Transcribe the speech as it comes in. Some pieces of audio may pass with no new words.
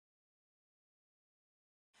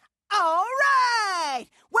All right!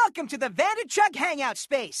 Welcome to the Vanderchuk Hangout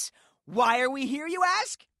Space. Why are we here, you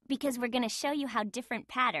ask? Because we're going to show you how different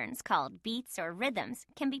patterns, called beats or rhythms,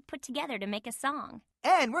 can be put together to make a song.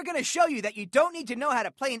 And we're going to show you that you don't need to know how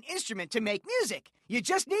to play an instrument to make music. You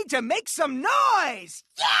just need to make some noise!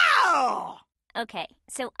 Yeah! Okay,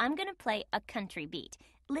 so I'm going to play a country beat.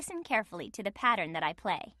 Listen carefully to the pattern that I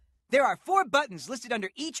play. There are 4 buttons listed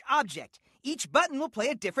under each object. Each button will play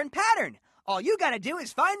a different pattern. All you gotta do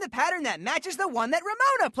is find the pattern that matches the one that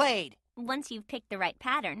Ramona played. Once you've picked the right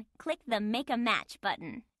pattern, click the Make a Match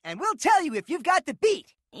button. And we'll tell you if you've got the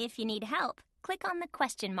beat. If you need help, click on the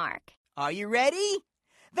question mark. Are you ready?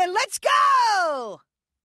 Then let's go!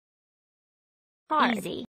 Hard.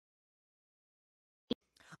 Easy.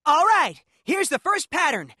 All right, here's the first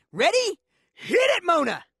pattern. Ready? Hit it,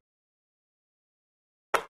 Mona!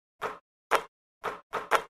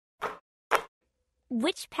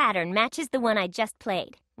 Which pattern matches the one I just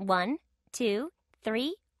played? 1, 2,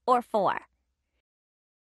 3, or 4?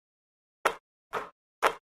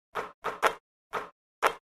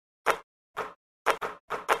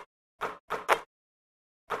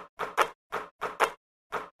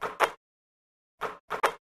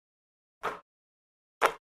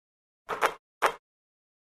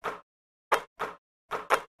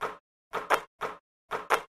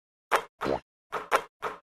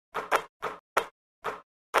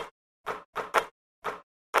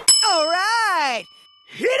 All right!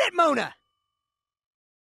 Hit it, Mona!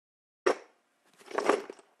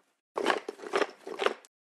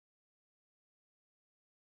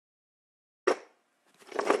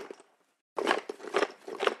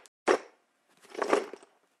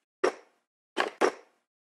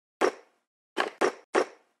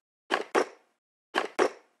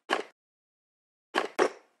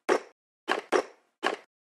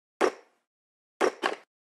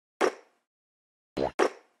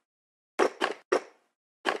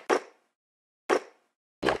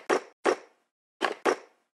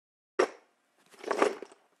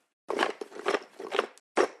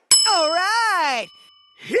 All right!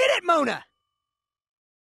 Hit it, Mona!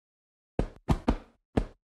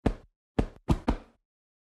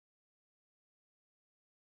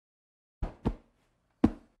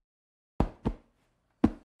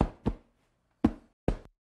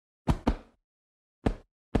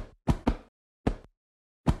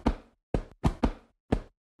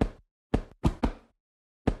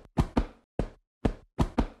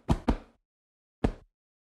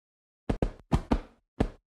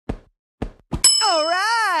 All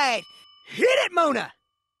right! Hit it, Mona!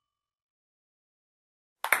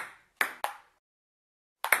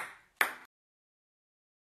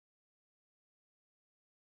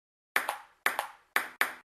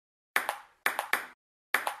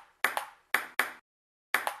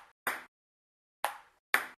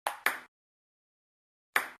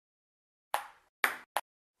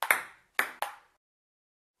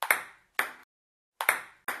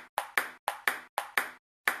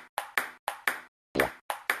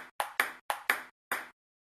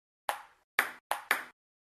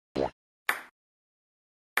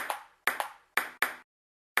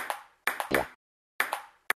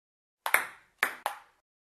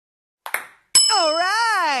 All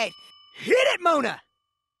right! Hit it, Mona!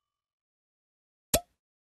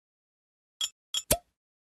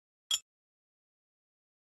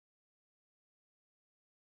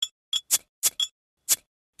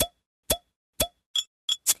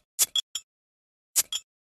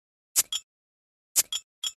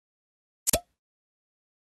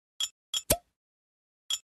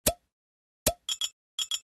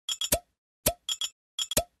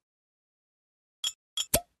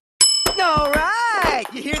 All right!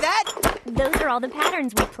 You hear that? Those are all the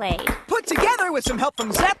patterns we played. Put together with some help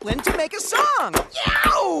from Zeppelin to make a song!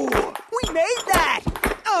 Yow! We made that!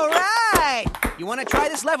 All right! You want to try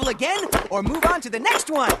this level again, or move on to the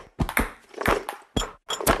next one?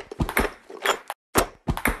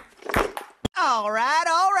 All right.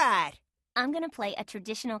 I'm going to play a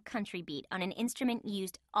traditional country beat on an instrument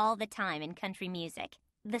used all the time in country music,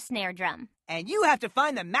 the snare drum. And you have to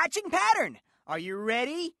find the matching pattern. Are you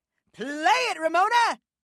ready? Play it, Ramona!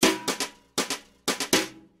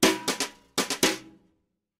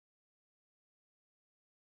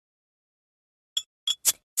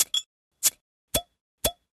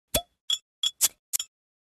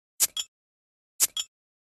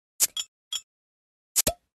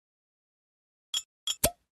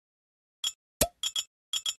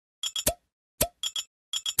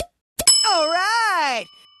 All right!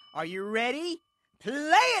 Are you ready? Play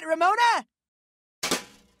it, Ramona!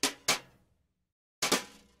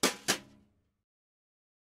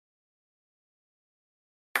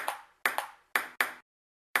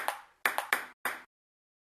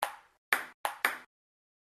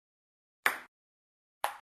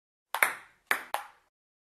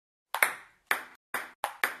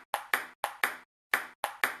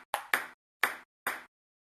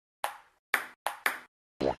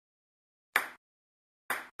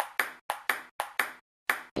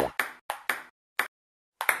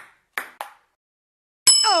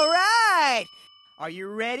 Are you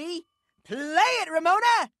ready? Play it,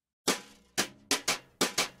 Ramona!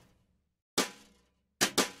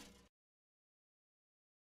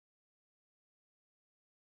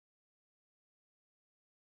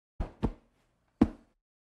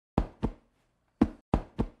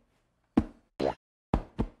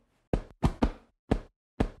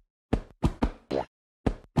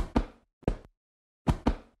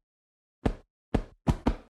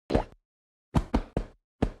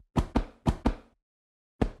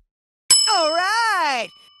 All right!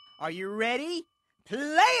 Are you ready? Play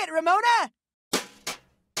it, Ramona!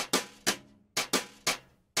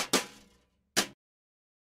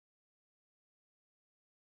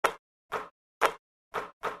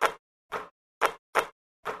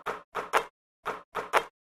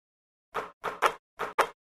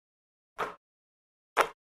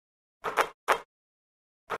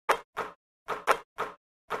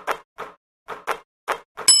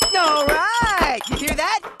 All right! You hear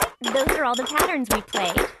that? Those are all the patterns we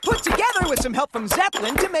played. Put together with some help from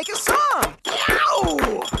Zeppelin to make a song.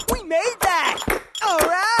 Yow! We made that! All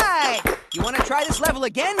right! You want to try this level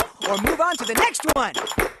again or move on to the next one?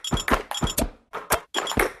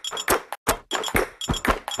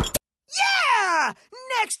 Yeah!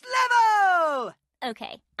 Next level!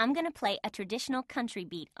 Okay, I'm gonna play a traditional country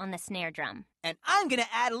beat on the snare drum. And I'm gonna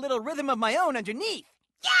add a little rhythm of my own underneath.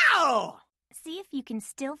 Yow! See if you can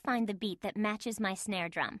still find the beat that matches my snare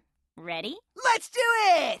drum. Ready? Let's do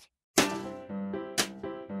it!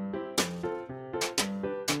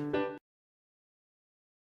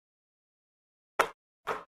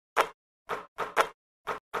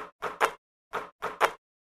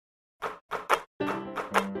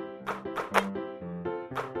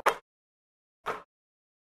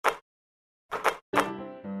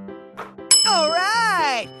 All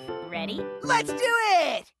right! Ready? Let's do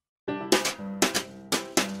it!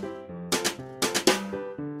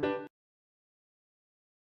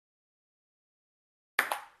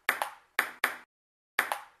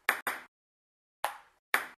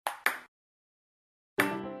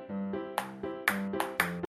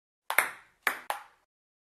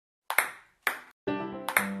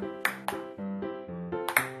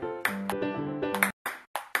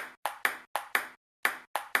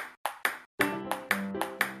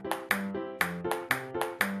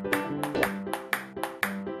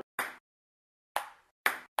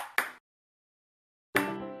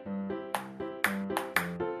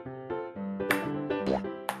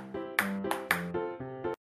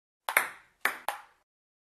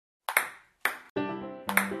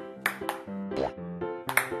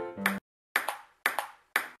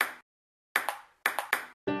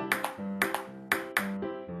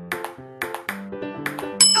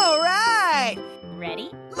 All right!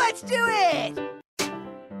 Ready? Let's do it!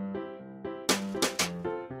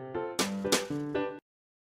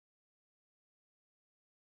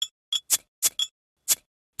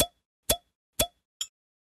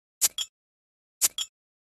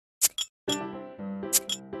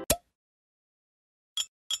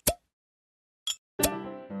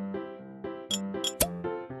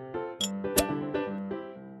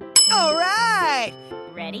 All right!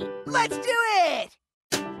 Ready? Let's do it!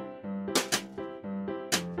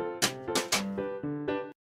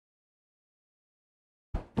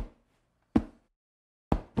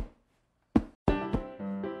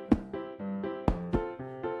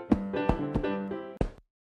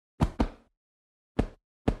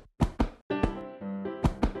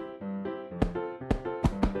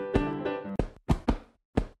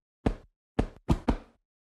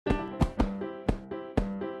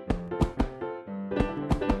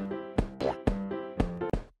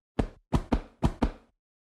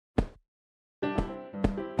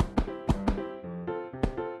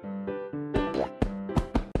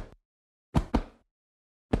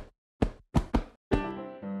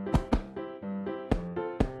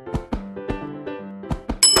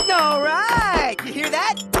 All right! You hear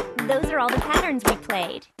that? Those are all the patterns we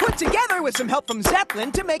played. Put together with some help from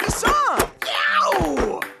Zeppelin to make a song.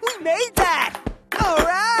 Yow! We made that! All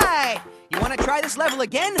right! You want to try this level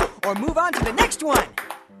again or move on to the next one?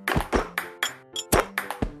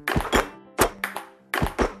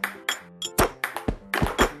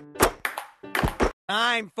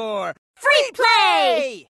 Time for free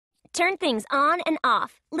play! Turn things on and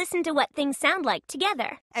off. Listen to what things sound like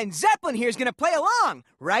together. And Zeppelin here's gonna play along.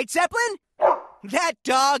 Right, Zeppelin? That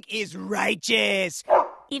dog is righteous.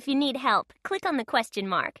 If you need help, click on the question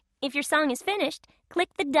mark. If your song is finished, click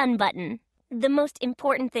the done button. The most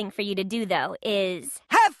important thing for you to do, though, is...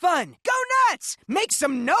 Have fun! Go nuts! Make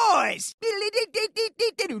some noise!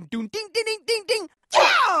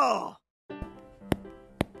 Yow!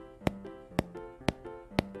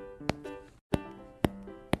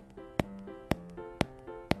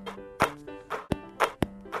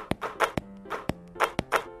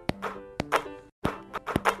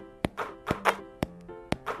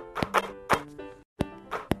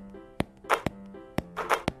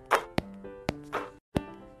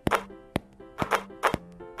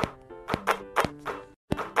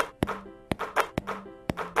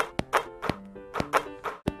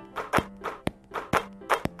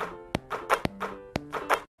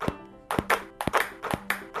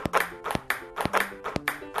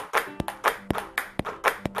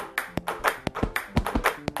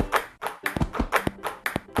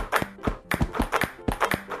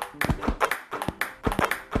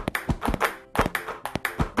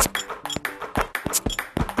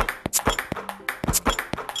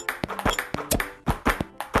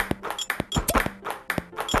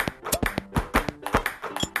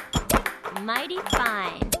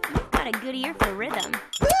 good ear for rhythm.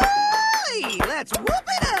 Hey, let's whoop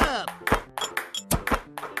it up!